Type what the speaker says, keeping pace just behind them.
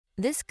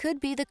This could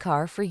be the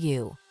car for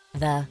you.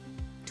 The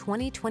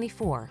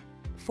 2024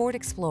 Ford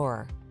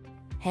Explorer.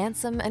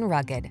 Handsome and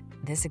rugged,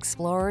 this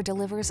Explorer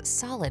delivers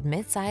solid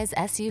midsize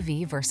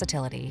SUV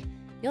versatility.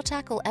 You'll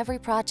tackle every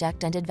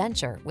project and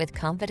adventure with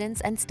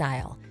confidence and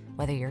style,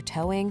 whether you're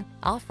towing,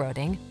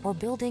 off-roading, or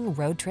building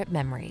road trip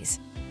memories.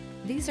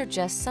 These are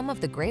just some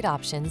of the great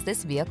options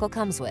this vehicle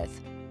comes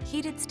with: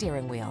 heated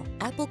steering wheel,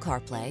 Apple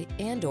CarPlay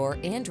and/or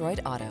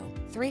Android Auto,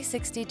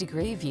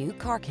 360-degree view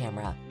car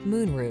camera,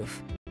 moonroof,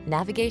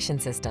 navigation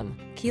system,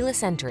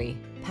 keyless entry,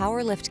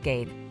 power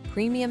liftgate,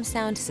 premium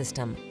sound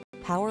system,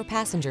 power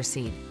passenger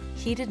seat,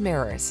 heated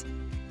mirrors.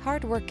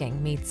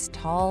 Hardworking meets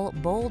tall,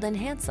 bold, and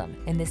handsome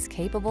in this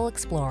capable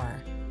Explorer.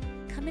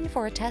 Come in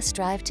for a test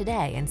drive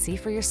today and see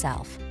for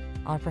yourself.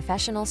 Our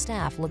professional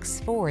staff looks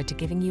forward to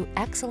giving you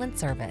excellent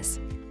service.